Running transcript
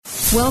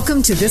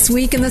Welcome to This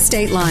Week in the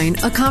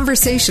Stateline, a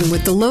conversation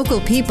with the local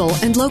people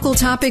and local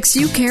topics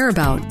you care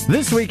about.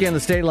 This Week in the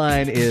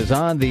Stateline is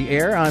on the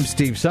air. I'm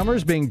Steve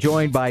Summers, being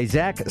joined by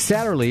Zack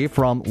Saddlery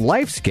from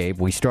Lifescape.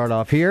 We start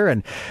off here,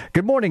 and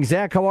good morning,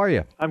 Zack. How are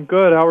you? I'm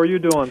good. How are you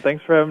doing?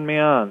 Thanks for having me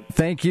on.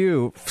 Thank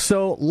you.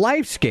 So,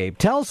 Lifescape,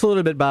 tell us a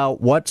little bit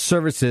about what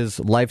services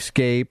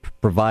Lifescape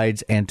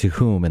provides and to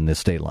whom in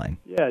this Stateline.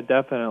 Yeah,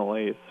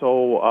 definitely.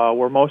 So,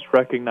 we're most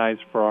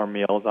recognized for our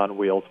Meals on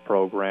Wheels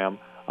program.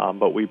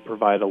 But we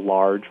provide a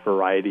large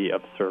variety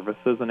of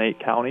services in 8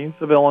 counties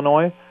of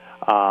Illinois,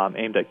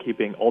 aimed at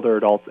keeping older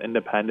adults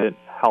independent,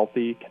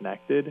 healthy,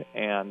 connected,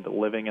 and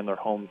living in their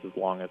homes as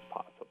long as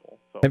possible.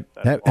 So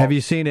have you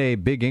seen a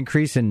big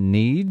increase in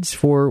needs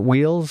for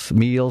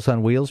Meals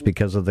on Wheels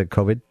because of the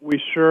COVID?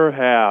 We sure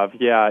have.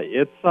 Yeah,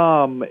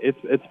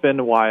 it's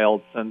been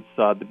wild since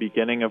the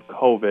beginning of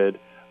COVID.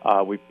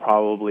 We've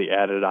probably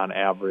added on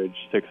average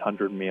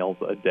 600 meals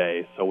a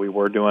day. So we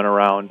were doing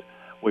around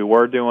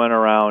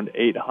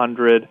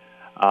 800,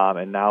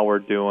 and now we're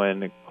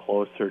doing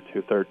closer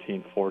to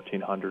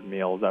 1,400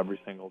 meals every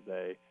single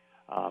day,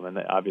 and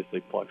that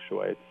obviously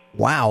fluctuates.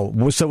 Wow.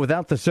 So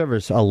without the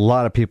service, a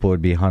lot of people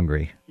would be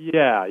hungry.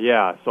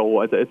 Yeah.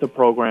 So it's a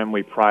program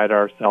we pride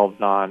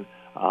ourselves on.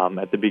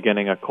 At the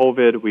beginning of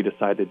COVID, we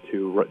decided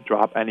to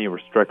drop any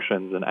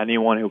restrictions, and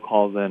anyone who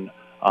calls in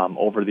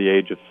over the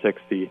age of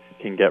 60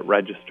 can get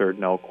registered,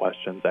 no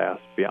questions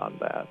asked beyond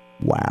that.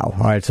 Wow.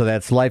 All right, so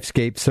that's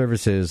Lifescape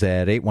Services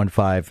at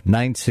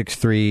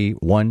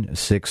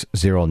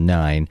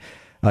 815-963-1609.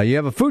 You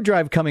have a food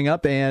drive coming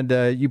up, and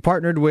you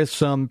partnered with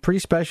some pretty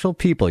special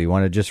people. You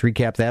want to just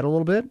recap that a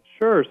little bit?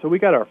 Sure. So we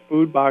got our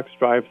food box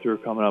drive-through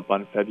coming up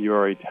on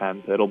February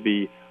 10th. It'll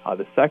be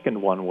the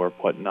second one we're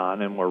putting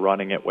on, and we're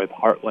running it with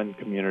Heartland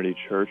Community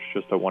Church,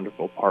 just a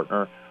wonderful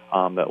partner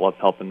that loves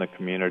helping the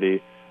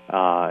community.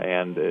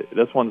 And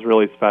this one's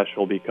really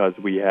special because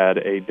we had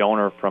a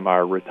donor from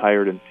our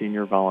Retired and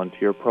Senior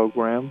Volunteer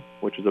Program,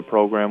 which is a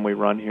program we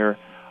run here,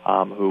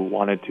 who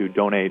wanted to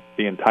donate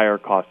the entire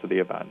cost of the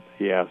event.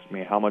 He asked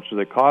me, how much does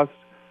it cost?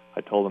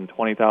 I told him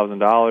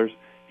 $20,000.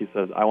 He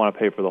says, I want to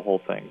pay for the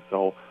whole thing.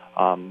 So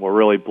we're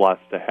really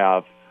blessed to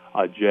have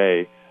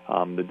Jay,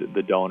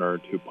 the donor,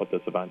 to put this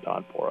event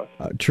on for us.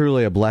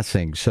 Truly a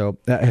blessing. So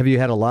have you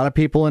had a lot of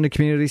people in the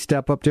community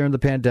step up during the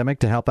pandemic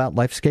to help out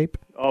Lifescape?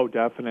 Oh,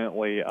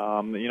 definitely.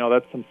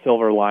 That's some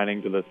silver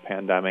lining to this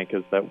pandemic,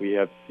 is that we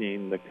have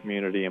seen the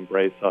community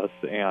embrace us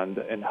and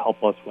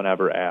help us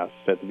whenever asked.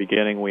 At the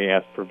beginning, we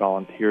asked for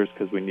volunteers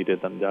because we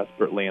needed them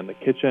desperately in the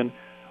kitchen.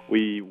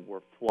 We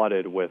were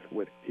flooded with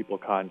people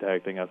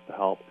contacting us to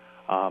help.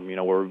 We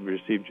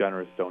received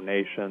generous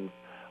donations.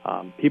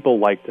 People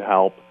like to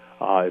help.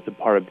 It's a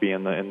part of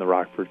being in the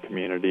Rockford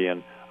community,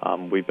 and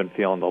we've been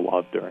feeling the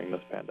love during this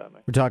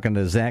pandemic. We're talking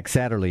to Zack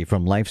Saddlery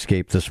from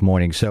Lifescape this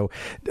morning. So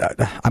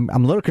I'm a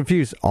little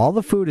confused. All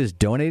the food is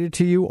donated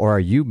to you, or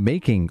are you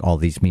making all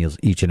these meals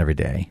each and every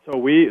day?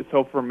 So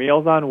for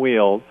Meals on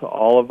Wheels,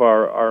 all of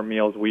our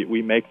meals,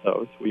 we make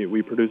those.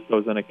 We produce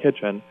those in a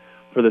kitchen.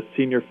 For the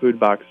senior food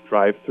box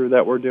drive-through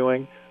that we're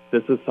doing,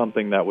 this is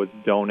something that was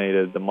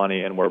donated, the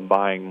money, and we're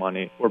buying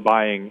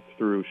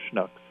through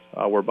Schnucks.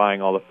 We're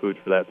buying all the food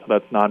for that. So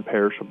that's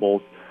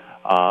non-perishables,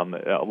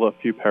 a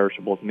few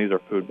perishables, and these are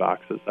food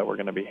boxes that we're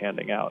going to be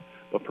handing out.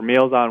 But for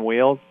Meals on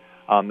Wheels,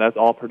 that's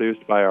all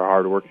produced by our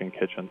hardworking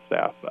kitchen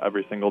staff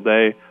every single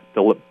day.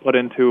 They'll put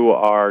into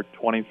our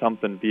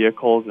 20-something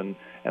vehicles, and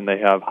they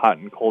have hot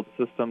and cold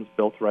systems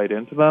built right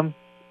into them,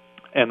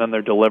 and then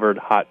they're delivered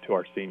hot to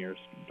our seniors'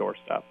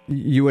 doorstep.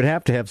 You would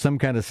have to have some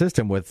kind of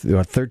system with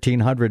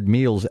 1,300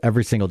 meals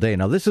every single day.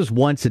 Now, this is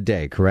once a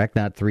day, correct?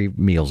 Not 3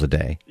 meals a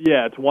day.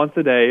 Yeah, it's once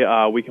a day.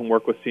 We can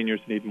work with seniors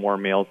who need more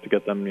meals to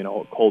get them,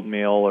 a cold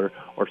meal or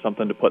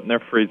something to put in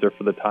their freezer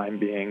for the time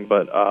being.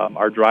 But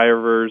our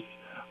drivers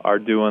are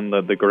doing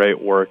the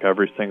great work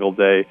every single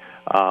day.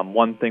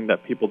 One thing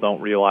that people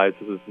don't realize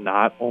is it's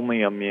not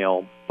only a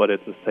meal, but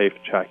it's a safe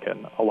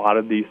check-in. A lot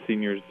of these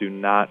seniors do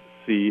not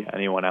see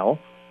anyone else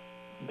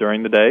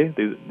during the day.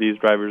 These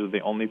drivers are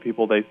the only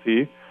people they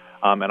see,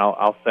 and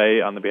I'll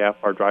say on the behalf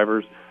of our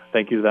drivers,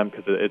 thank you to them,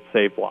 because it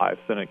saved lives,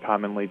 and it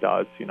commonly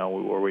does.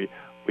 Where we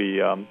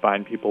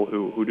find people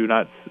who do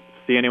not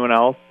see anyone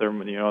else. There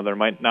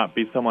might not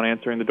be someone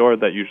answering the door.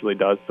 That usually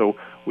does. So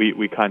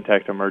we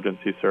contact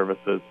emergency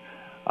services,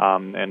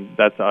 and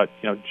that's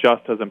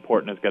just as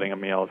important as getting a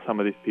meal. Some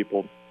of these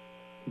people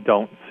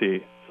don't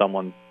see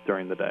someone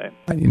during the day.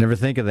 You never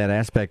think of that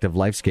aspect of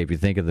Lifescape. You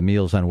think of the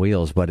Meals on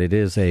Wheels, but it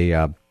is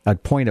a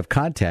point of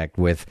contact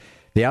with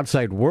the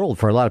outside world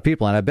for a lot of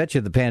people, and I bet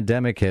you the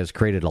pandemic has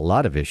created a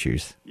lot of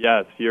issues.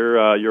 Yes,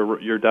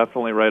 you're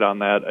definitely right on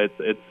that.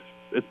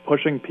 It's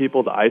pushing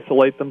people to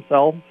isolate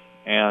themselves,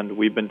 and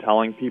we've been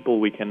telling people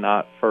we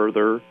cannot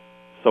further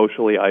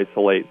socially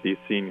isolate these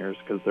seniors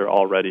because they're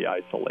already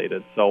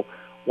isolated. So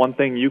one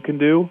thing you can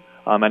do,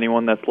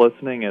 anyone that's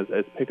listening, is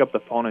pick up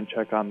the phone and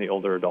check on the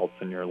older adults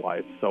in your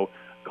life. So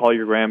call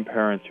your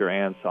grandparents, your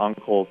aunts,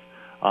 uncles,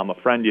 a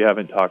friend you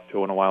haven't talked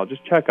to in a while.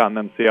 Just check on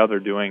them, see how they're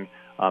doing,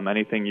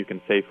 anything you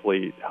can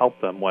safely help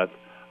them with.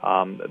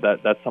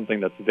 that's something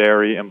that's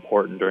very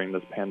important during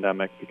this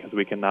pandemic because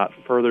we cannot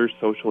further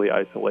socially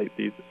isolate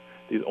these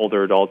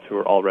older adults who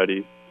are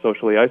already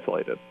socially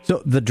isolated.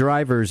 So the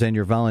drivers and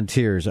your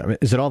volunteers,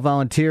 is it all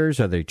volunteers?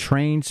 Are they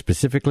trained,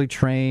 specifically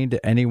trained?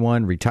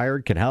 Anyone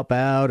retired can help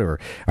out, or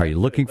are you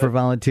looking for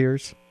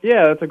volunteers?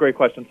 Yeah, that's a great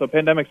question. So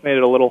pandemic's made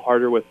it a little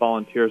harder with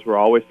volunteers. We're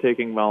always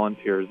taking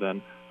volunteers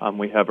in.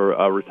 We have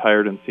a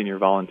retired and senior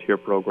volunteer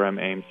program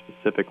aimed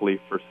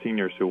specifically for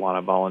seniors who want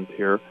to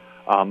volunteer.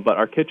 But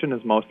our kitchen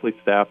is mostly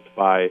staffed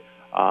by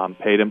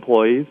paid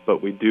employees,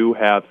 but we do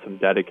have some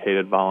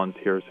dedicated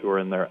volunteers who are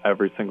in there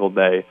every single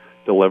day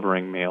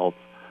delivering meals.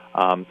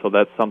 So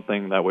that's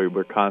something that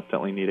we're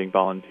constantly needing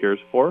volunteers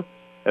for.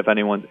 If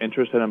anyone's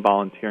interested in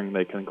volunteering,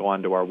 they can go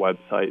onto our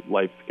website,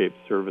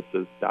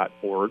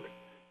 lifescapeservices.org,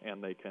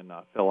 and they can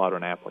fill out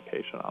an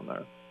application on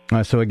there.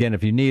 So again,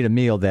 if you need a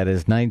meal, that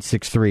is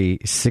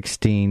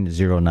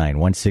 963-1609,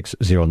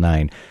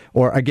 1609.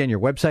 Or again, your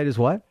website is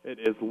what? It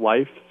is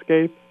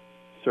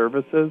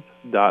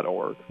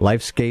lifescapeservices.org.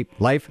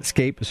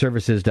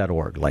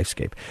 Lifescapeservices.org.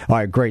 Lifescape. All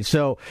right, great.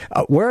 So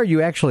where are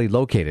you actually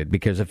located?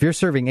 Because if you're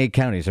serving 8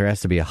 counties, there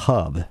has to be a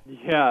hub.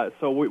 Yeah,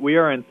 so we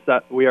are at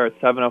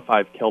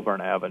 705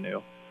 Kilburn Avenue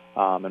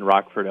in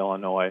Rockford,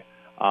 Illinois.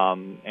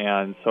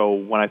 And so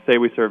when I say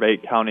we serve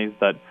 8 counties,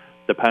 that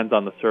depends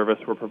on the service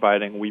we're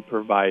providing. We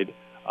provide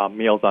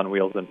Meals on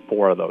Wheels in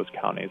 4 of those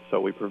counties. So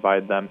we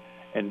provide them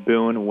in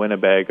Boone,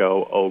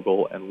 Winnebago,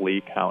 Ogle, and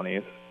Lee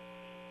counties.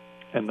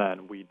 And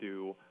then we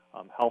do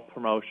health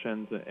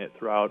promotions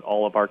throughout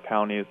all of our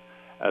counties,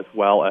 as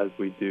well as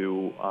we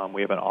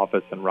have an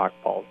office in Rock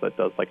Falls that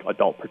does like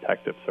adult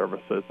protective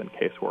services and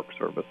casework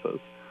services.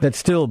 That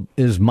still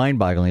is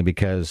mind-boggling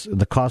because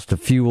the cost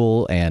of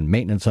fuel and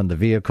maintenance on the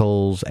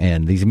vehicles,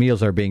 and these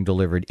meals are being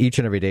delivered each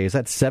and every day. Is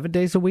that 7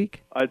 days a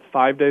week? It's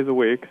 5 days a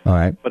week. All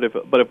right.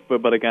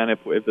 But again, if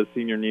the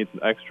senior needs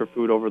extra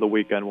food over the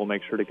weekend, we'll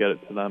make sure to get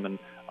it to them, and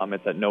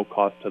it's at no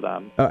cost to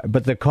them.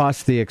 But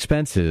the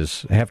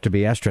expenses have to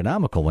be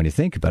astronomical when you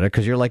think about it,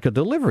 because you're like a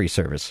delivery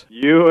service.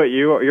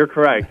 You're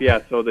correct. Yeah.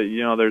 So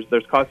that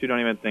there's costs you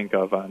don't even think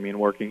of. I mean,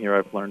 working here,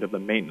 I've learned of the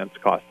maintenance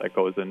cost that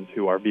goes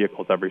into our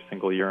vehicles every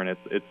single year, and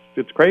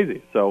it's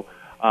crazy. So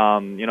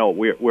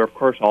we're of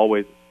course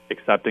always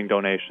accepting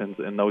donations,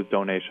 and those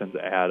donations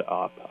add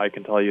up. I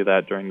can tell you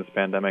that during this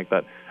pandemic,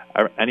 that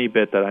any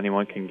bit that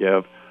anyone can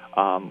give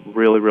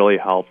really, really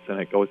helps, and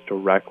it goes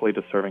directly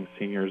to serving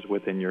seniors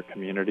within your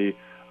community.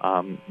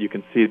 You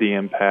can see the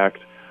impact.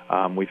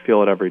 We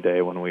feel it every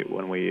day when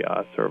we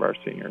serve our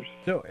seniors.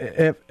 So,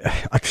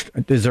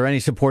 is there any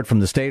support from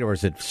the state, or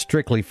is it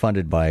strictly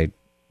funded by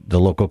the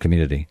local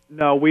community?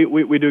 No, we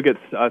do get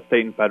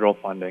state and federal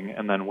funding,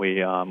 and then we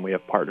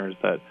have partners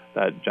that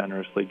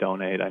generously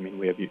donate. I mean,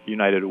 we have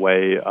United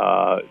Way.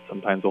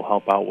 Sometimes they'll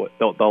help out.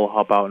 They'll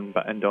help out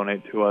and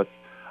donate to us.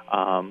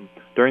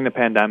 During the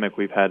pandemic,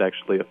 we've had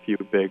actually a few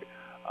big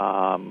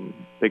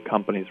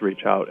companies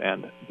reach out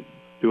and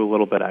do a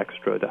little bit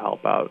extra to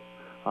help out.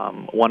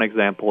 One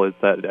example is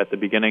that at the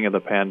beginning of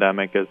the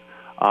pandemic is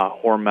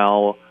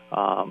Hormel,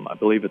 I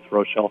believe it's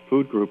Rochelle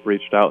Food Group,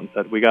 reached out and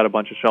said, we got a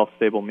bunch of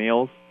shelf-stable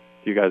meals.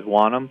 Do you guys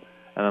want them?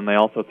 And then they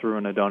also threw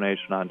in a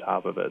donation on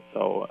top of it.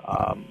 So,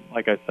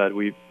 like I said,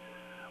 we've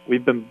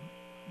been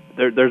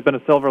there's been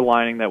a silver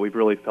lining that we've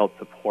really felt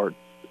support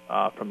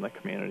from the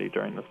community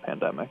during this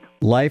pandemic.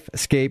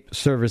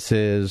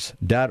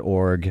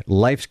 Lifescapeservices.org.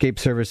 Lifescape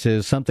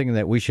Services, something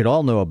that we should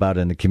all know about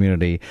in the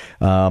community.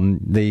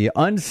 The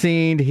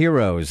unseen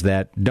heroes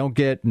that don't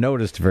get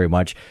noticed very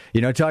much.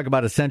 Talk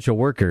about essential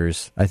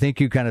workers. I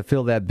think you kind of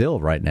fill that bill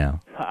right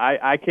now.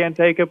 I can't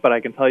take it, but I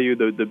can tell you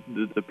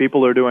the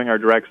people who are doing our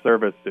direct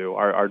service do.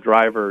 Our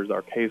drivers,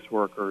 our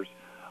caseworkers,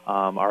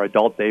 our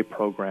adult day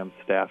program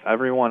staff,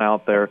 everyone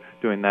out there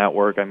doing that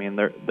work. I mean,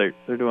 they're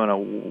doing a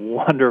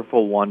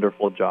wonderful,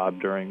 wonderful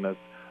job during this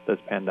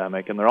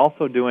pandemic, and they're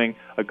also doing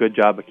a good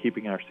job of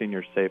keeping our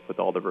seniors safe with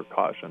all the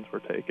precautions we're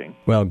taking.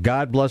 Well,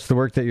 God bless the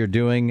work that you're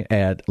doing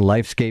at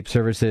Lifescape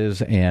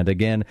Services. And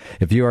again,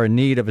 if you are in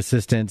need of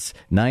assistance,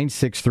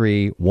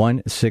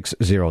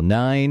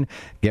 963-1609.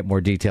 Get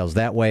more details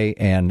that way.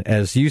 And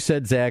as you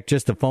said, Zach,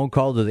 just a phone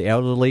call to the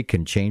elderly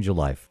can change a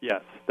life.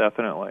 Yes,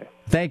 definitely.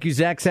 Thank you,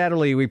 Zack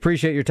Saddlery. We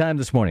appreciate your time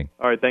this morning.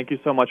 All right, thank you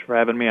so much for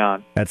having me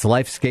on. That's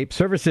Lifescape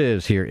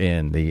Services here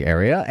in the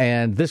area,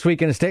 and This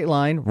Week in a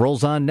Stateline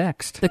rolls on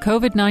next. The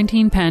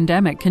COVID-19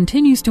 pandemic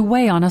continues to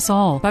weigh on us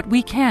all, but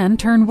we can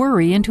turn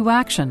worry into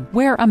action.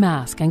 Wear a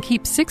mask and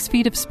keep 6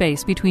 feet of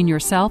space between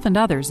yourself and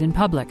others in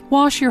public.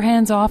 Wash your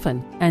hands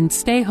often, and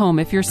stay home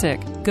if you're sick.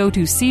 Go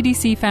to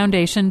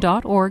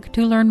cdcfoundation.org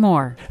to learn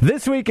more.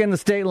 This Week in the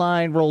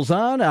Stateline rolls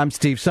on. I'm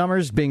Steve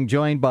Summers, being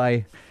joined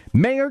by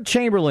Mayor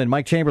Chamerlain,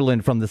 Mike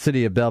Chamerlain from the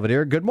city of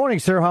Belvidere. Good morning,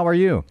 sir. How are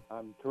you?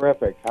 I'm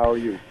terrific. How are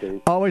you,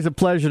 Steve? Always a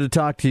pleasure to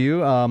talk to you.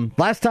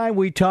 Last time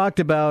we talked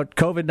about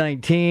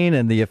COVID-19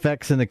 and the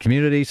effects in the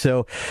community,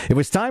 so it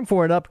was time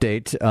for an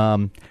update.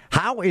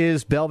 How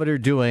is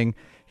Belvidere doing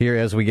here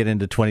as we get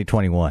into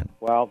 2021?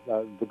 Well,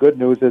 the good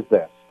news is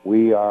this.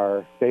 We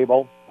are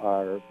stable.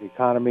 Our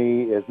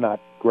economy is not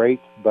great,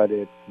 but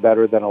it's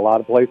better than a lot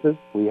of places.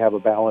 We have a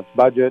balanced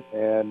budget,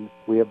 and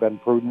we have been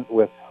prudent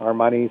with our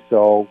money,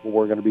 so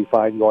we're going to be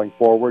fine going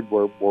forward.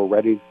 We're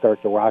ready to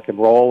start to rock and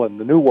roll in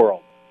the new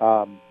world.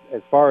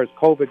 As far as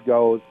COVID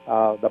goes,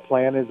 the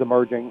plan is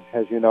emerging.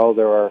 As you know,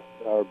 there are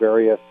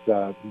various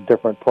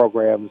different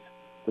programs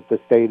that the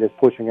state is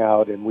pushing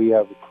out, and we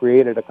have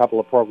created a couple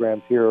of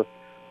programs here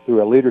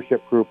through a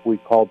leadership group we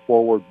called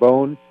Forward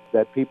Boone,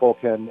 that people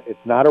can,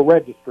 it's not a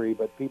registry,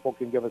 but people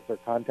can give us their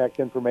contact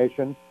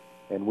information,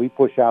 and we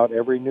push out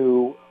every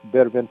new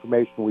bit of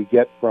information we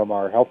get from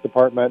our health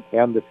department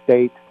and the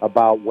state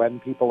about when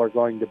people are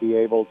going to be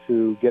able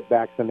to get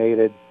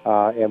vaccinated,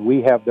 and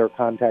we have their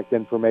contact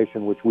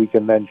information, which we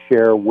can then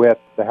share with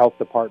the health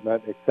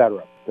department,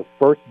 etc. The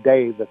first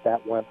day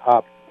that went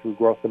up through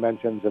Growth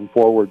Dimensions and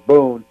Forward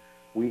Boone,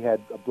 we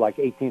had like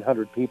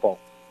 1,800 people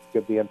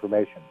give the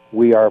information.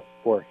 We're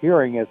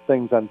hearing as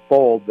things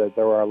unfold that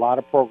there are a lot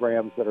of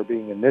programs that are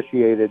being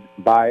initiated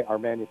by our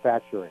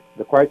manufacturing.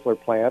 The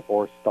Chrysler plant,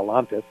 or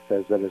Stellantis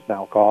as it is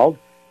now called,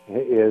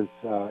 is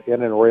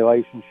in a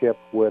relationship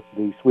with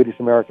the Swedish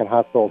American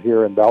Hospital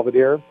here in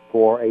Belvidere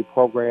for a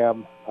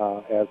program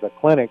as a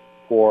clinic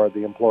for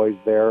the employees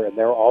there, and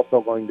they're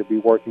also going to be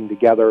working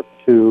together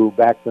to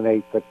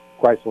vaccinate the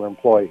Chrysler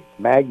employees.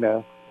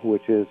 Magna,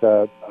 which is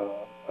a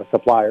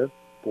supplier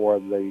for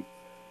the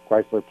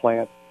Chrysler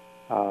plant,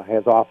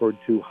 has offered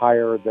to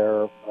hire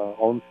their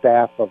own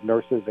staff of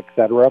nurses,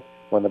 etc.,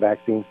 when the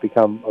vaccines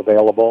become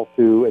available,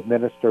 to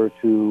administer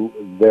to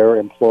their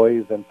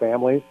employees and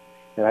families.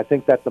 And I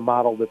think that's a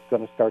model that's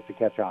going to start to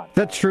catch on.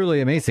 That's truly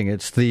amazing.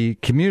 It's the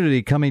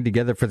community coming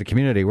together for the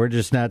community. We're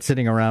just not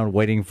sitting around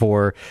waiting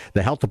for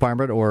the health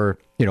department or,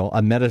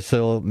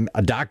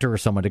 a doctor or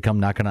someone to come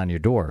knocking on your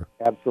door.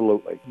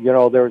 Absolutely.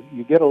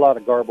 You get a lot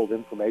of garbled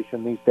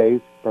information these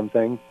days from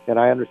things, and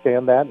I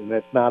understand that, and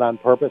it's not on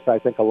purpose. I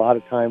think a lot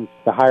of times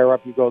the higher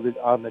up you go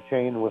on the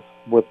chain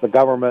with the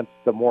government,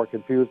 the more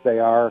confused they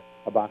are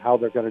about how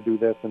they're going to do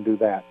this and do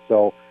that.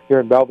 So here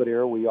in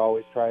Belvidere, we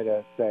always try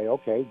to say,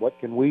 okay, what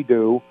can we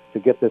do to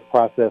get this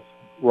process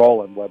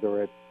rolling,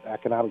 whether it's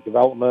economic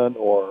development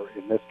or,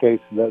 in this case,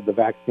 the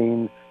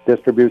vaccine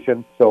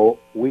distribution. So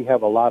we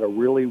have a lot of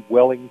really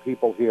willing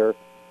people here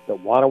that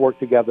want to work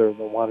together and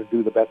that want to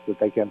do the best that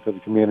they can for the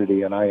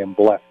community, and I am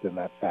blessed in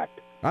that fact.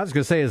 I was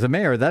going to say, as a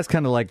mayor, that's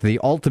kind of like the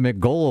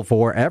ultimate goal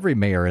for every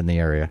mayor in the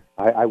area.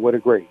 I would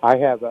agree. I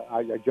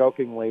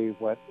jokingly,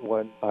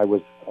 when I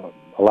was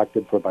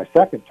elected for my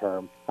second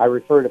term, I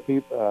refer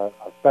to a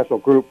special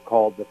group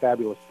called the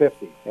Fabulous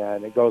 50,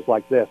 and it goes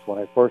like this. When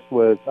I first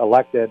was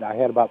elected, I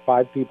had about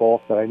 5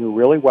 people that I knew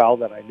really well,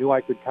 that I knew I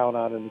could count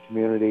on in the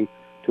community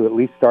to at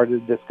least start a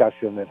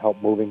discussion and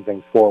help moving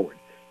things forward.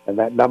 And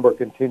that number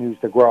continues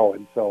to grow,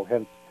 and so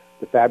hence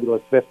the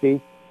Fabulous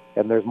 50,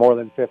 and there's more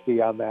than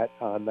 50 on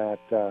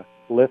that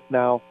list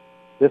now.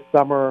 This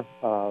summer,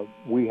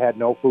 we had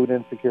no food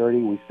insecurity.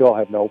 We still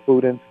have no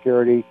food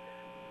insecurity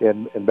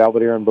in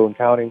Belvidere and Boone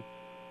County.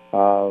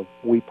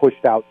 We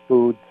pushed out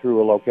food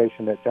through a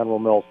location at General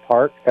Mills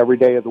Park. Every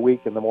day of the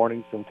week in the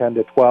mornings from 10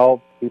 to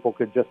 12, people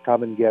could just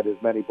come and get as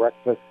many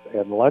breakfasts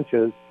and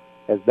lunches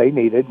as they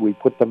needed. We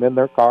put them in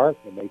their car,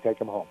 and they take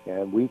them home.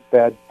 And we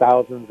fed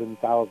thousands and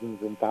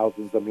thousands and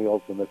thousands of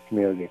meals in this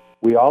community.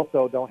 We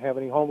also don't have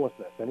any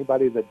homelessness.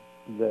 Anybody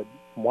that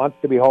wants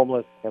to be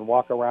homeless and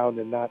walk around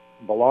and not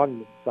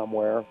belong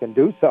somewhere can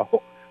do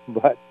so.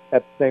 But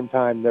at the same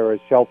time, there is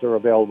shelter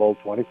available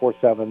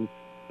 24/7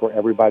 for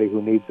everybody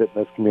who needs it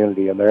in this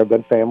community. And there have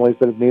been families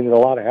that have needed a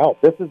lot of help.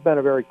 This has been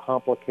a very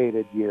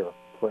complicated year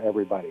for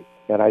everybody.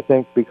 And I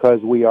think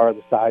because we are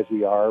the size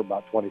we are,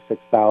 about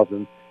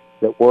 26,000,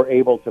 that we're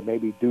able to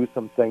maybe do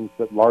some things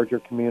that larger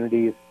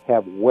communities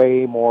have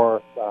way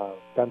more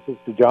fences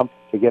to jump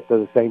to get to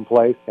the same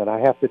place. And I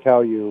have to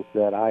tell you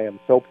that I am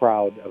so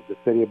proud of the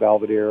city of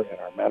Belvidere and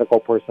our medical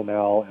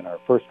personnel and our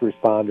first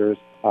responders.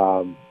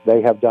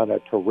 They have done a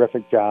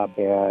terrific job,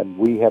 and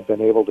we have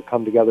been able to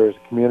come together as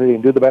a community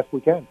and do the best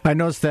we can. I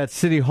noticed that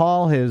City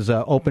Hall has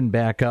opened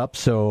back up,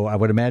 so I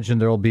would imagine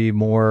there will be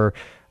more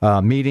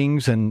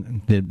meetings,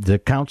 and the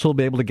council will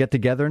be able to get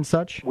together and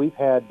such? We've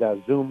had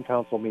Zoom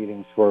council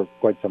meetings for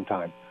quite some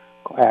time.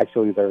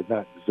 Actually, they're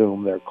not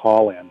Zoom, they're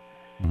call-in.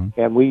 Mm-hmm.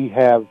 And we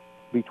have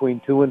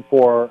between 2 and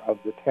 4 of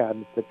the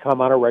 10 that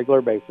come on a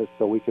regular basis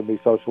so we can be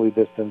socially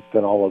distanced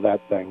and all of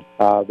that thing.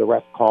 The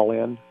rest call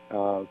in.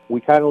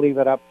 We kind of leave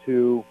it up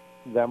to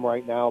them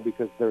right now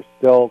because there's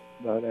still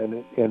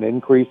an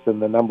increase in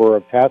the number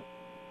of tests,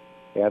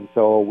 and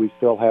so we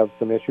still have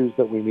some issues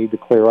that we need to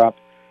clear up.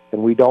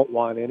 And we don't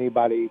want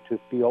anybody to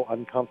feel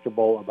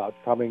uncomfortable about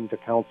coming to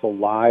council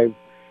live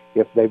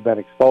if they've been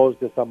exposed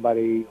to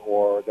somebody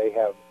or they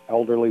have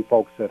elderly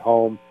folks at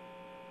home.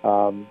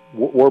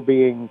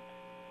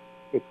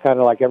 It's kind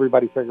of like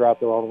everybody figure out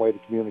their own way to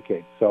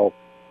communicate. So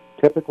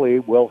typically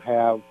we'll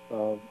have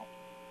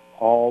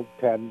all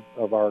 10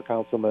 of our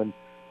councilmen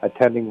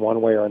attending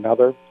one way or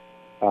another.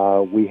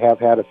 We have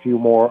had a few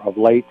more of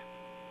late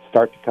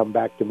start to come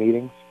back to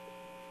meetings.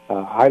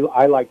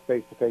 I like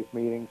face-to-face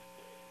meetings.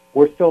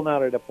 we're still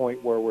not at a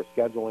point where we're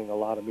scheduling a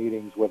lot of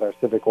meetings with our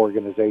civic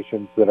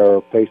organizations that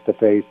are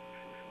face-to-face,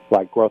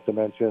 like Growth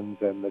Dimensions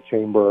and the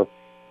Chamber.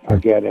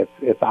 Again,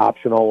 it's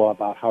optional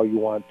about how you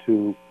want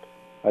to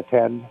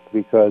attend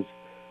because,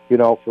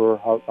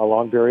 for a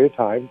long period of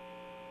time,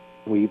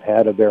 we've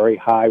had a very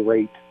high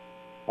rate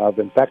of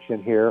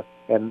infection here.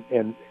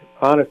 And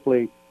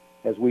honestly,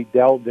 as we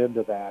delved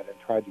into that and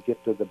tried to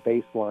get to the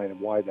baseline of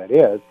why that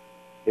is,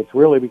 it's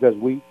really because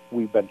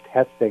we've been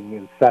testing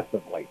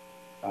incessantly.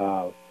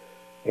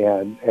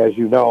 And as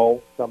you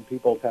know, some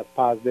people test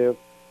positive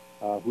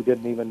who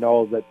didn't even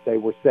know that they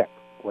were sick,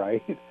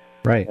 right?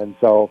 Right. And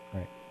so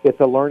it's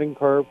a learning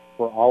curve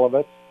for all of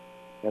us,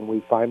 and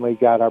we finally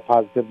got our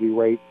positivity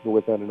rate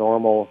within a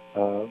normal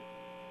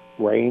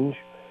range.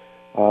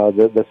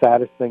 The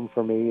saddest thing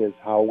for me is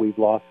how we've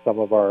lost some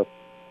of our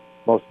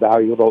most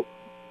valuable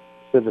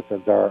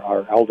citizens,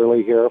 our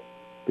elderly here,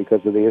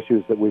 because of the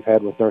issues that we've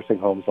had with nursing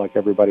homes like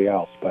everybody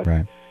else. But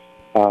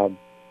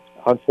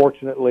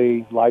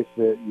unfortunately, life,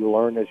 you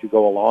learn as you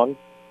go along.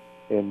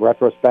 In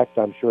retrospect,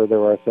 I'm sure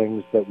there are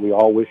things that we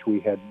all wish we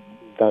had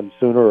done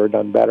sooner or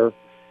done better.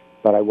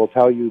 But I will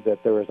tell you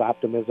that there is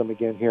optimism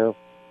again here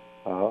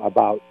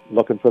about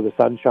looking for the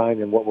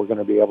sunshine and what we're going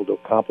to be able to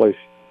accomplish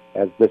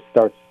as this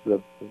starts,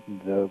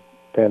 the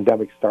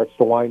pandemic starts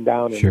to wind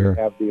down, and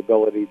we have the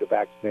ability to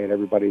vaccinate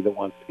everybody that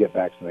wants to get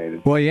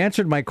vaccinated. Well, you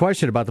answered my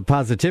question about the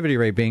positivity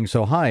rate being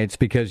so high. It's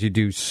because you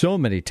do so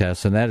many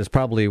tests, and that is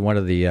probably one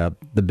of the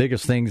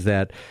biggest things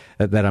that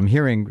I'm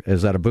hearing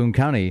is out of Boone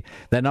County.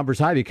 That number's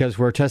high because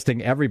we're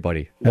testing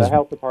everybody. The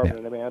health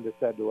department, Amanda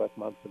said to us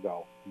months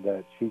ago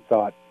that she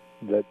thought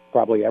that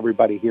probably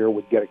everybody here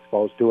would get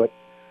exposed to it,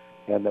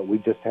 and that we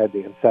just had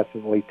to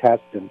incessantly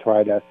test and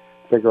try to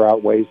figure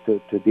out ways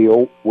to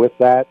deal with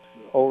that.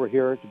 Over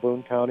here at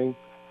Boone County,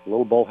 a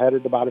little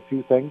bullheaded about a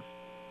few things,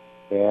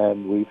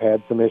 and we've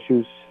had some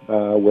issues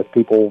with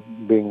people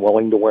being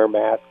willing to wear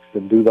masks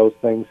and do those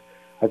things.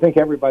 I think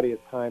everybody, as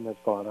time has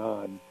gone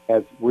on,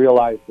 has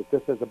realized that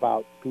this is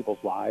about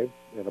people's lives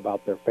and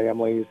about their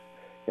families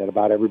and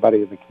about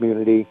everybody in the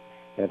community,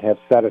 and have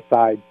set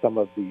aside some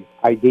of the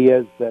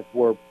ideas that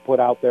were put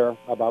out there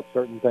about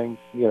certain things.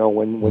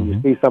 When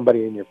you see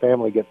somebody in your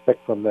family get sick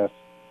from this,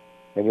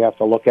 and you have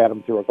to look at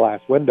them through a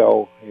glass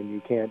window, and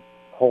you can't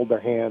hold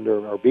their hand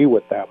or be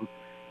with them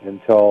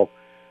until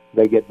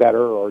they get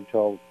better or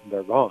until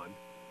they're gone.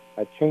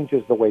 That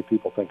changes the way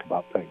people think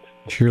about things.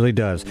 It surely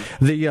does.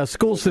 The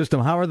school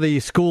system, how are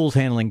the schools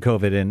handling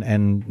COVID,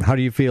 and how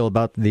do you feel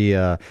about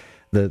the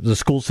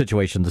school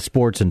situation, the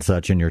sports and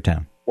such in your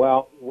town?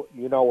 Well,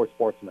 we're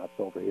sports nuts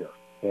over here,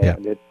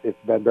 and it's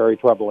been very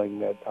troubling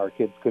that our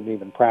kids couldn't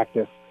even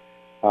practice.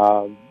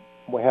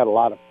 We had a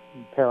lot of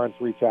parents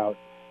reach out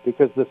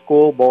because the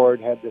school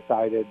board had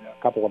decided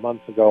a couple of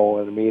months ago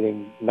in a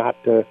meeting not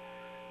to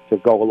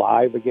go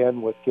live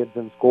again with kids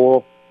in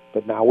school,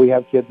 but now we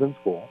have kids in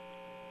school.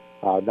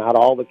 Not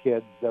all the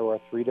kids. There were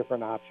 3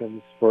 different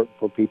options for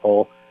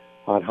people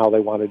on how they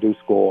want to do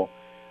school.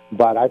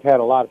 But I've had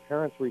a lot of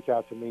parents reach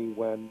out to me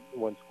when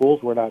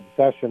schools were not in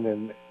session,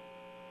 and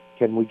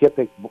can we get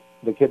the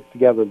kids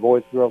together, the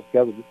boys, girls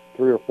together,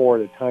 3 or 4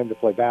 at a time to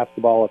play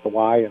basketball at the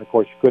Y, and of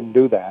course you couldn't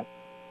do that.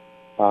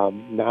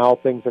 Now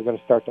things are going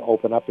to start to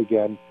open up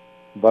again,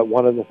 but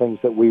one of the things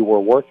that we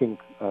were working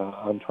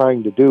on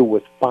trying to do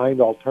was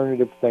find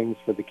alternative things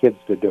for the kids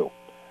to do,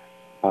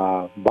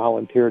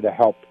 volunteer to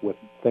help with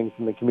things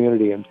in the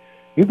community. And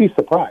you'd be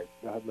surprised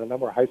the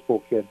number of high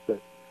school kids that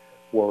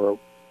were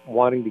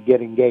wanting to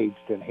get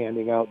engaged in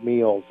handing out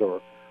meals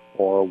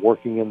or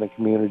working in the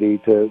community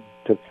to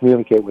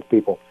communicate with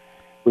people.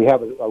 We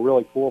have a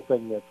really cool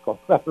thing that's going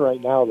on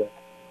right now that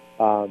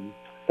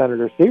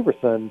Senator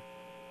Severson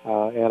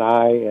and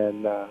I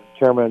and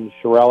Chairman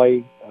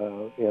Shirelli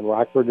in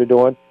Rockford are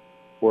doing.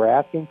 We're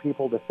asking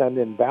people to send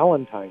in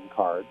Valentine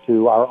cards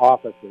to our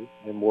offices,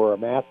 and we're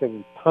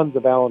amassing tons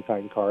of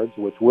Valentine cards,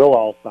 which we'll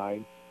all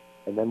sign,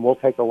 and then we'll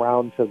take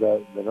around to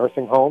the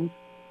nursing homes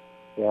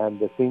and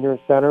the senior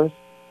centers,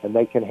 and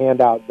they can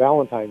hand out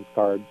Valentine's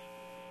cards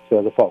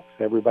to the folks.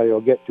 Everybody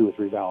will get 2 or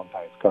 3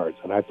 Valentine's cards,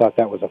 and I thought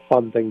that was a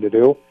fun thing to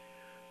do,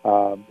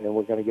 and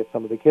we're going to get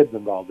some of the kids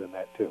involved in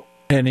that too.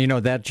 And,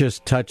 that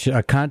just touch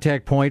a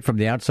contact point from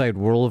the outside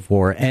world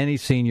for any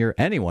senior,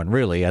 anyone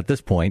really at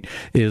this point,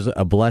 is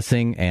a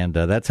blessing, and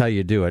that's how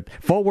you do it.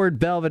 Forward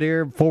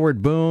Belvidere,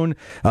 forward Boone.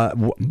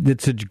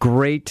 It's a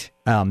great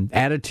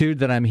attitude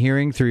that I'm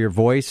hearing through your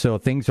voice, so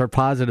things are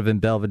positive in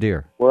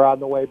Belvidere. We're on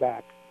the way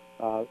back.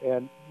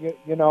 And,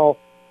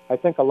 I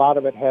think a lot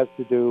of it has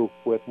to do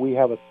with we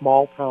have a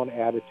small-town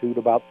attitude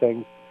about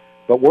things,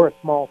 but we're a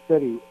small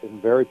city, a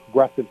very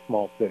progressive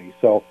small city,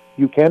 so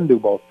you can do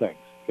both things,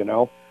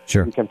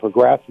 Sure. We can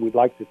progress. We'd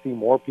like to see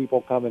more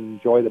people come and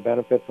enjoy the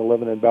benefits of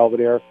living in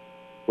Belvidere,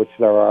 which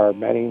there are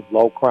many: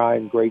 low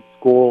crime, great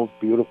schools,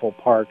 beautiful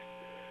parks.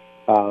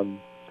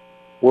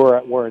 We're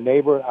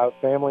a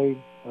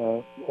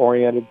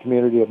family-oriented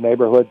community of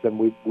neighborhoods, and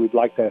we'd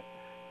like to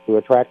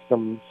attract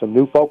some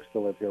new folks to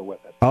live here with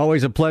us.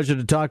 Always a pleasure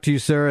to talk to you,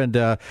 sir. And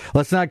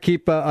let's not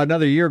keep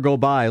another year go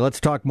by. Let's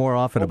talk more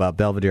often about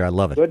Belvidere. I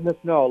love it. Goodness,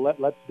 no.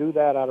 Let's do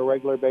that on a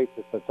regular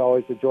basis. It's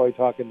always a joy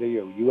talking to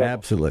you. You have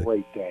Absolutely. a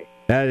great day.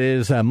 That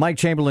is Mike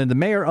Chamerlain, the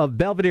mayor of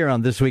Belvidere,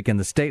 on This Week in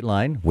the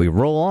Stateline. We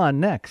roll on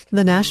next.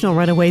 The National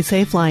Runaway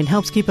Safe Line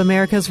helps keep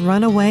America's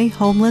runaway,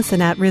 homeless,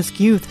 and at-risk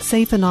youth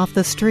safe and off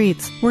the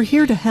streets. We're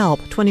here to help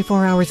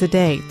 24 hours a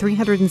day,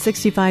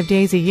 365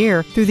 days a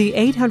year through the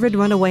 800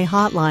 Runaway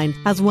Hotline,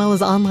 as well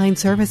as online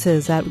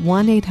services at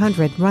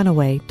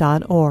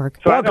 1-800-RUNAWAY.org.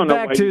 Welcome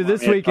back to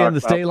This Week in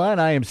the Stateline.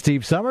 I am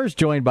Steve Summers,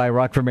 joined by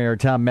Rockford Mayor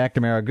Tom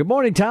McNamara. Good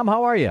morning, Tom.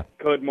 How are you?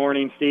 Good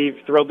morning, Steve.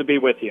 Thrilled to be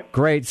with you.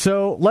 Great.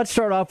 So let's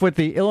start off with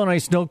the Illinois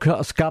Snow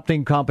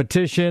Sculpting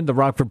Competition. The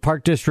Rockford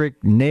Park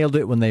District nailed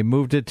it when they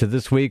moved it to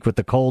this week with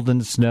the cold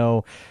and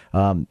snow.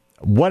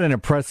 What an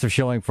impressive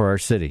showing for our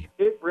city.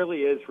 It really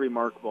is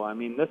remarkable. I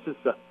mean, this is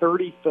the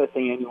 35th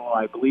annual.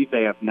 I believe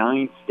they have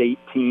 9 state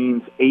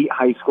teams, 8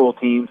 high school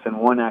teams, and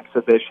 1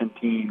 exhibition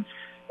team.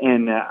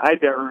 And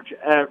I'd urge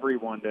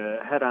everyone to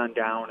head on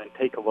down and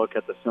take a look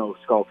at the snow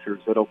sculptures.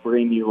 It'll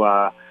bring you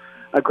a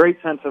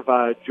great sense of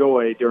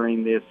joy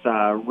during this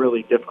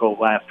really difficult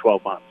last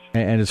 12 months.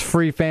 And it's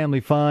free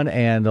family fun,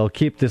 and they'll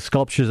keep the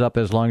sculptures up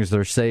as long as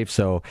they're safe.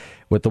 So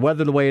with the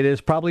weather the way it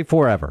is, probably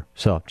forever.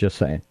 So just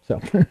saying.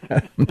 So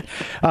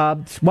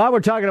while we're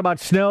talking about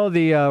snow,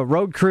 the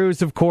road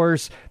crews, of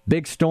course,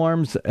 big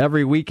storms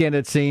every weekend,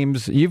 it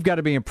seems. You've got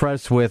to be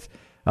impressed with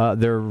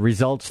their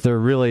results. They're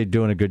really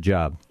doing a good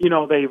job. You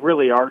know, they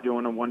really are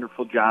doing a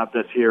wonderful job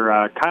this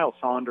year. Kyle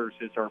Saunders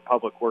is our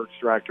public works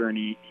director, and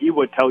he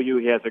would tell you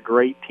he has a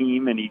great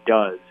team, and he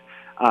does.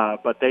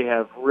 But they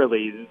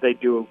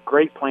do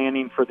great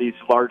planning for these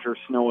larger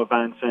snow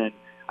events, and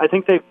I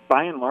think they've,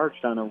 by and large,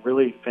 done a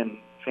really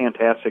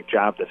fantastic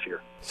job this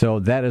year. So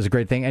that is a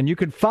great thing. And you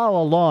can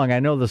follow along. I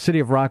know the city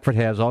of Rockford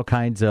has all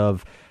kinds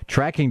of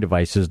tracking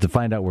devices to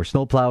find out where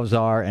snowplows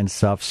are and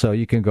stuff. So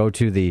you can go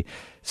to the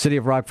City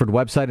of Rockford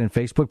website and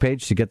Facebook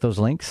page to get those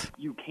links.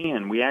 You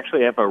can. We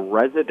actually have a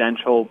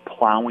residential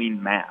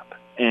plowing map,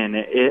 and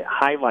it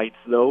highlights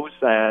those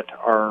that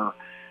are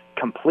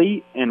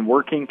complete and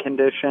working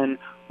condition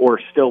or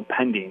still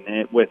pending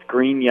with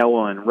green,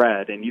 yellow, and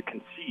red, and you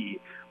can see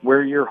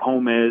where your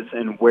home is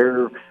and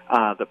where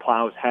the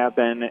plows have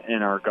been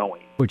and are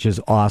going. Which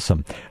is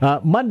awesome.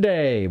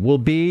 Monday will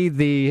be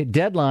the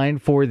deadline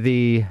for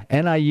the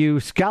NIU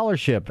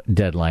scholarship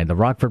deadline, the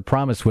Rockford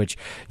Promise, which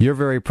you're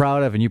very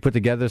proud of and you put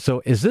together.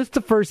 So is this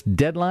the first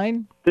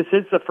deadline? This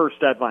is the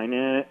first deadline,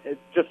 and it's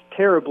just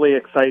terribly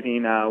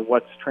exciting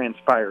what's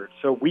transpired.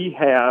 So we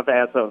have,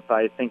 as of,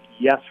 I think,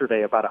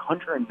 yesterday, about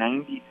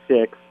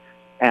 196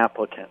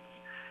 applicants.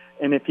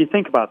 And if you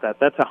think about that,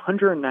 that's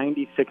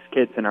 196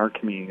 kids in our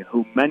community,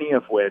 who many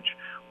of which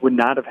would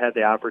not have had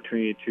the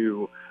opportunity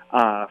to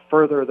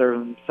further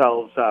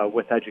themselves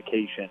with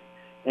education.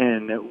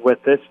 And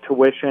with this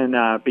tuition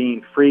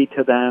being free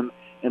to them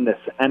and this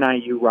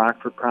NIU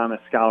Rockford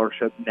Promise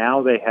Scholarship,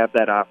 now they have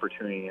that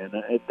opportunity. And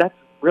that's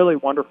really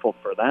wonderful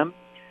for them.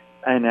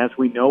 And as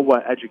we know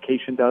what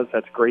education does,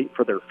 that's great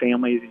for their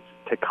families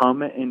to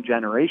come in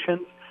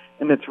generations,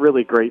 and it's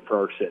really great for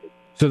our city.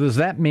 So does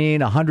that mean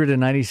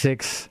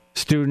 196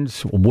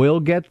 students will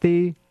get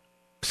the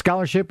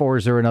scholarship, or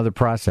is there another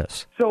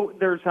process? So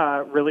there's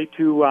really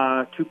two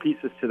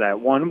pieces to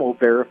that. One, will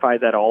verify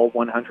that all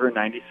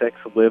 196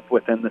 live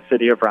within the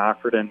city of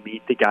Rockford and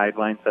meet the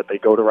guidelines that they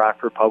go to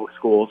Rockford Public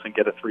Schools and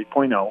get a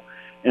 3.0.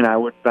 And I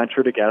would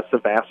venture to guess the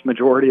vast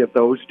majority of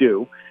those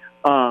do.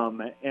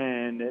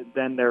 And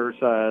then there's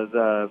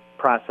the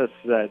process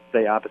that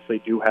they obviously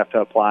do have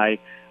to apply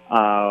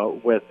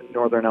with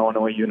Northern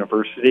Illinois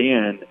University,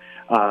 and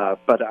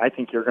but I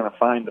think you're going to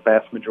find the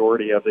vast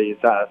majority of these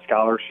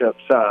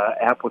scholarships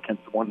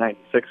applicants,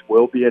 196,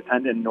 will be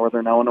attending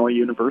Northern Illinois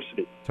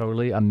University.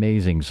 Totally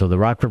amazing. So the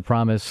Rockford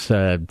Promise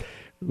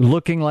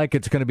looking like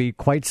it's going to be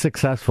quite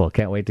successful.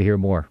 Can't wait to hear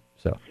more.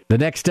 So the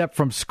next step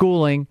from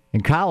schooling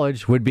in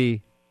college would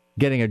be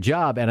getting a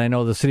job, and I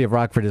know the city of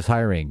Rockford is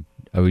hiring.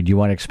 Do you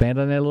want to expand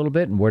on that a little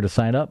bit and where to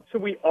sign up? So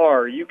we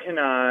are. You can.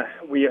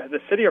 The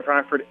City of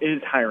Rockford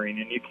is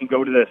hiring, and you can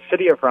go to the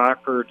City of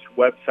Rockford's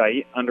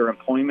website under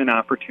Employment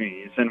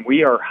Opportunities, and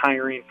we are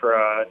hiring for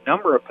a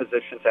number of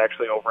positions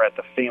actually over at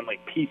the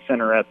Family Peace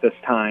Center at this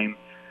time,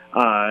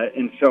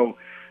 and so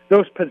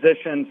those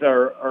positions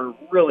are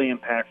really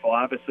impactful.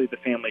 Obviously, the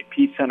Family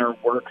Peace Center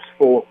works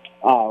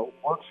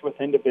with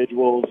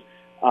individuals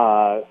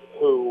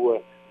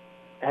who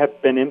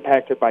have been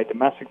impacted by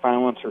domestic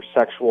violence or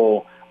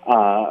sexual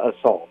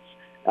assaults.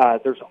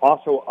 There's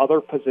also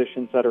other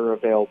positions that are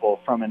available,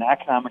 from an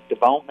economic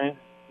development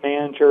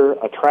manager,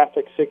 a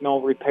traffic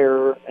signal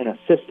repairer, an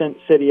assistant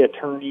city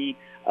attorney,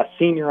 a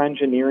senior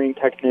engineering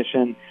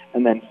technician,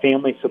 and then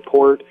family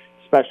support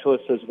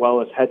specialists, as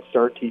well as Head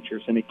Start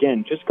teachers. And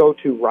again, just go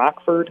to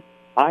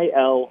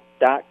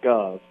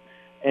rockfordil.gov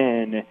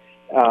and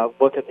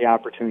look at the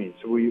opportunities.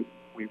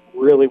 We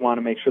really want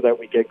to make sure that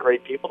we get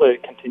great people to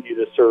continue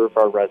to serve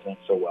our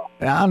residents so well.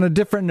 On a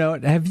different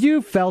note, have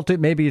you felt it?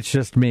 Maybe it's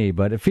just me,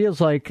 but it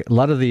feels like a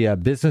lot of the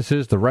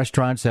businesses, the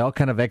restaurants, they all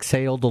kind of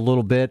exhaled a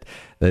little bit.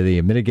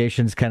 The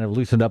mitigations kind of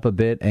loosened up a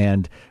bit,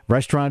 and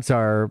restaurants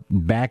are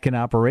back in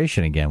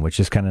operation again, which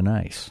is kind of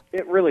nice.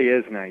 It really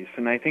is nice,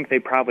 and I think they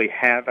probably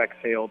have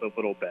exhaled a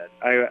little bit.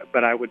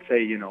 But I would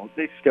say,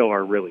 they still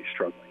are really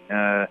struggling.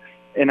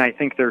 And I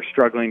think they're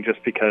struggling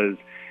just because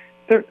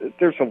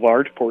there's a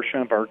large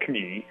portion of our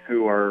community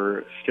who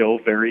are still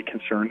very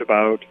concerned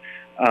about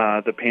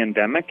the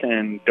pandemic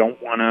and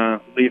don't want to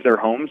leave their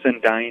homes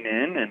and dine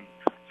in, and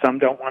some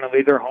don't want to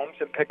leave their homes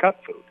and pick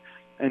up food.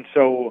 And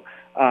so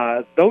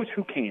those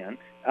who can,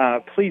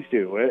 please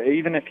do.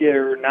 Even if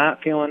you're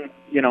not feeling,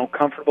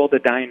 comfortable to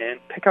dine in,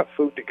 pick up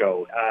food to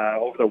go.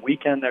 Over the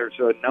weekend, there's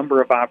a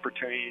number of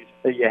opportunities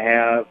that you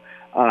have.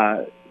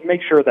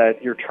 Make sure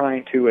that you're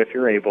trying to, if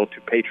you're able,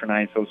 to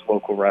patronize those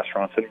local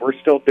restaurants. And we're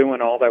still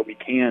doing all that we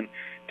can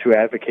to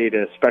advocate,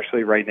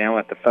 especially right now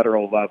at the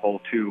federal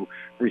level, to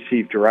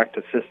receive direct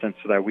assistance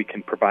so that we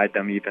can provide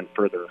them even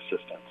further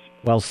assistance.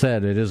 Well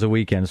said. It is a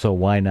weekend, so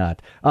why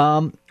not?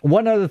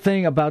 One other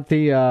thing about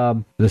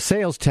the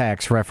sales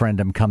tax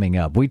referendum coming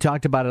up. We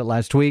talked about it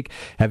last week.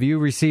 Have you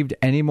received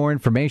any more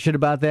information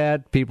about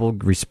that? People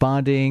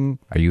responding?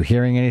 Are you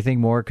hearing anything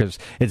more? Because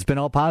it's been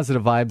all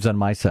positive vibes on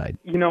my side.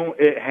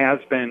 It has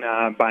been,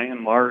 by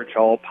and large,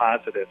 all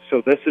positive.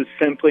 So this is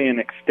simply an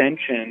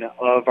extension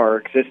of our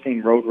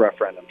existing road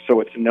referendum.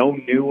 So it's no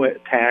new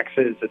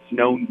taxes. It's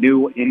no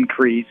new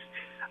increase.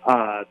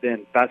 The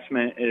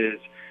investment is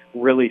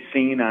really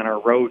seen on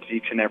our roads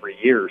each and every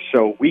year.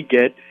 So we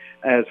get,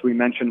 as we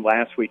mentioned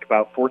last week,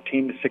 about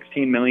 $14 to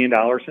 $16 million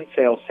in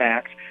sales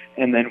tax,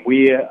 and then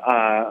we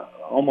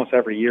almost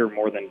every year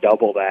more than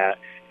double that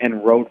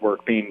in road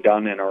work being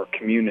done in our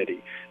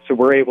community. So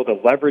we're able to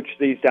leverage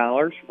these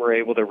dollars. We're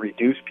able to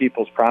reduce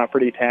people's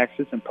property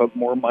taxes and put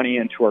more money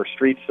into our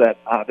streets that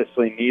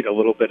obviously need a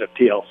little bit of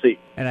TLC.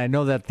 And I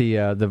know that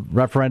the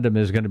referendum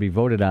is going to be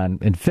voted on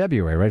in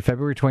February, right?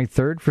 February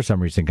 23rd, for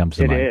some reason, comes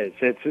to mind. It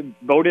is. It's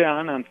voted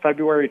on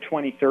February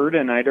 23rd,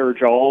 and I'd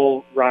urge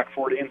all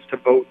Rockfordians to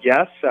vote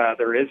yes.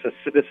 There is a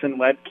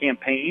citizen-led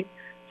campaign,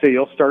 so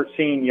you'll start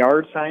seeing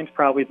yard signs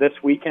probably this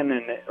weekend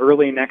and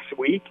early next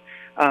week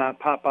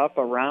pop up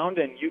around,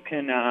 and you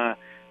can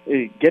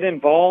get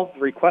involved,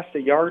 request a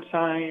yard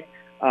sign,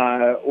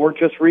 or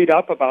just read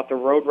up about the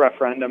road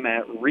referendum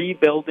at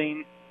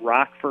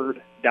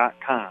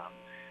rebuildingrockford.com.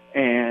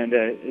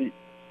 And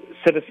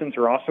citizens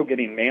are also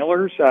getting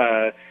mailers.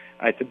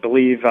 I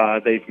believe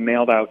they've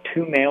mailed out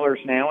 2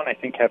 mailers now, and I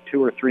think have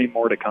 2 or 3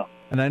 more to come.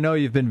 And I know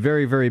you've been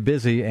very, very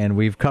busy, and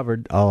we've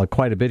covered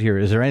quite a bit here.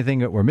 Is there anything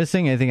that we're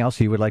missing? Anything else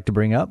you would like to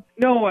bring up?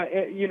 No,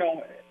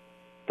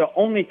 the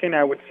only thing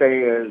I would say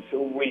is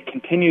we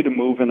continue to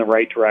move in the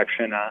right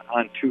direction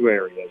on 2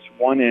 areas.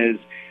 One is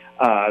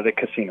the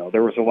casino.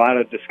 There was a lot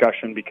of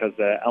discussion because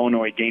the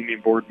Illinois Gaming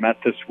Board met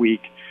this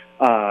week,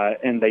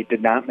 and they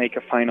did not make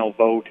a final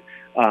vote.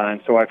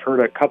 And so I've heard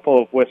a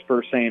couple of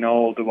whispers saying,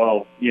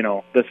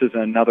 this is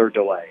another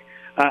delay.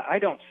 I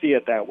don't see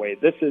it that way.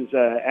 This is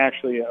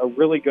actually a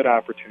really good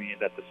opportunity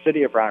that the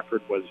city of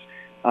Rockford was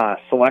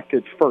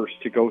selected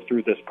first to go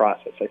through this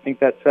process. I think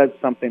that says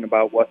something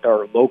about what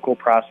our local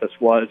process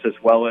was, as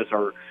well as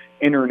our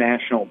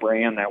international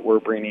brand that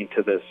we're bringing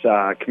to this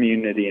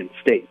community and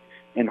state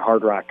in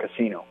Hard Rock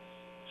Casino.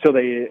 So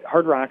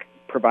Hard Rock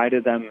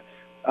provided them,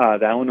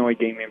 the Illinois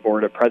Gaming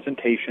Board, a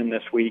presentation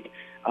this week.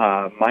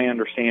 My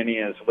understanding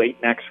is late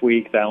next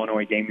week, the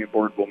Illinois Gaming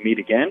Board will meet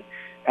again.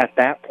 At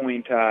that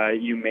point,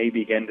 you may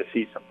begin to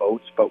see some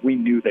votes, but we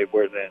knew they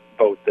were the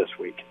vote this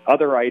week.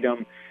 Other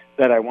item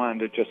that I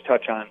wanted to just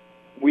touch on,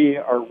 we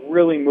are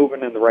really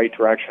moving in the right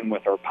direction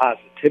with our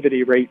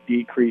positivity rate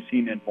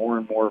decreasing and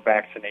more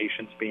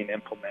vaccinations being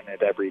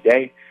implemented every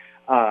day.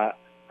 I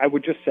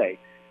would just say,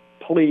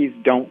 please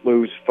don't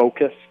lose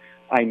focus.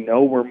 I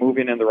know we're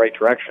moving in the right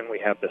direction. We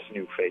have this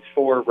new Phase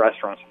 4.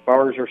 Restaurants and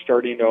bars are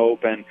starting to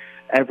open.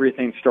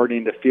 Everything's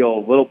starting to feel a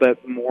little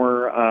bit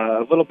more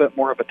of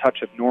a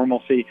touch of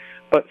normalcy,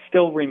 but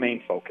still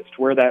remain focused.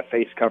 Wear that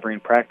face covering,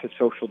 practice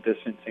social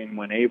distancing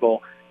when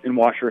able, and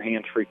wash your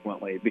hands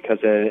frequently, because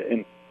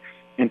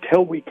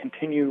until we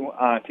continue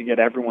to get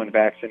everyone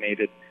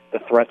vaccinated, the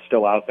threat's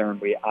still out there,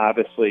 and we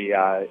obviously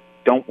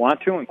don't want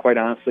to, and quite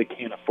honestly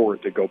can't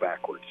afford to go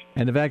backwards.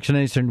 And the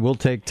vaccination will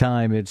take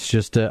time. It's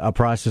just a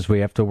process we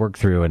have to work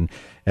through, and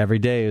every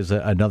day is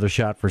another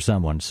shot for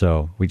someone,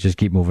 so we just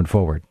keep moving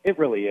forward. It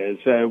really is.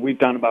 We've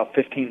done about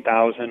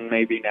 15,000,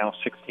 maybe now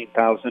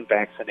 16,000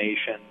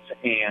 vaccinations,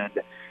 and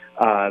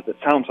that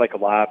sounds like a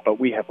lot, but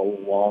we have a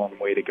long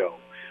way to go.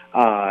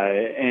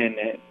 And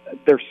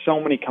there's so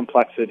many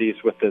complexities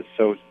with this,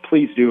 so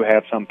please do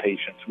have some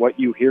patience. What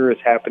you hear is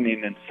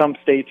happening in some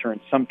states or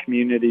in some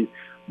communities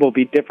will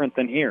be different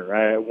than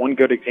here. One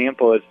good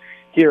example is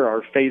here,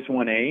 our Phase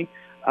 1A,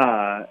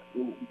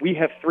 we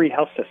have 3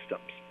 health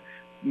systems.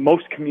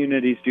 Most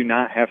communities do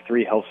not have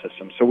 3 health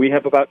systems. So we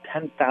have about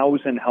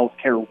 10,000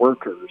 healthcare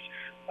workers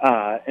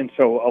And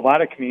so a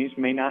lot of communities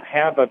may not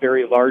have a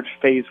very large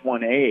Phase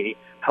 1A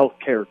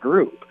healthcare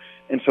group.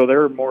 And so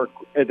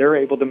they're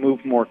able to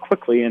move more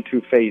quickly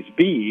into Phase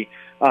B,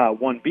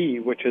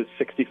 1B, which is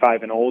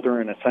 65 and older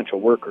and essential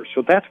workers.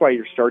 So that's why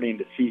you're starting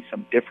to see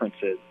some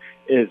differences,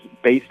 is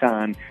based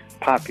on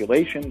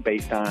population,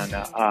 based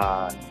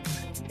on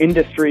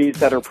industries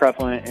that are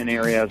prevalent in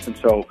areas. And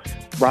so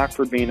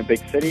Rockford being a big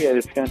city,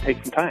 it's going to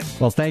take some time.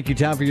 Well, thank you,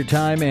 Tom, for your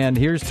time. And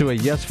here's to a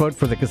yes vote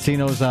for the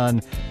casinos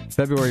on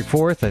February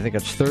 4th. I think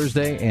it's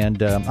Thursday.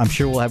 And I'm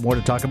sure we'll have more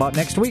to talk about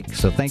next week.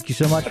 So thank you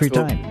so much for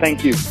your time.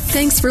 Thank you.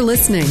 Thanks for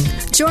listening.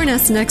 Join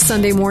us next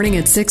Sunday morning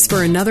at 6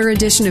 for another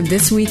edition of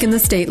This Week in the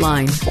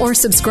Stateline. Or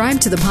subscribe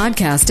to the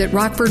podcast at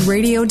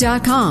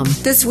rockfordradio.com.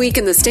 This Week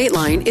in the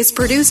Stateline is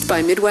produced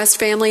by Midwest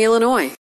Family Illinois.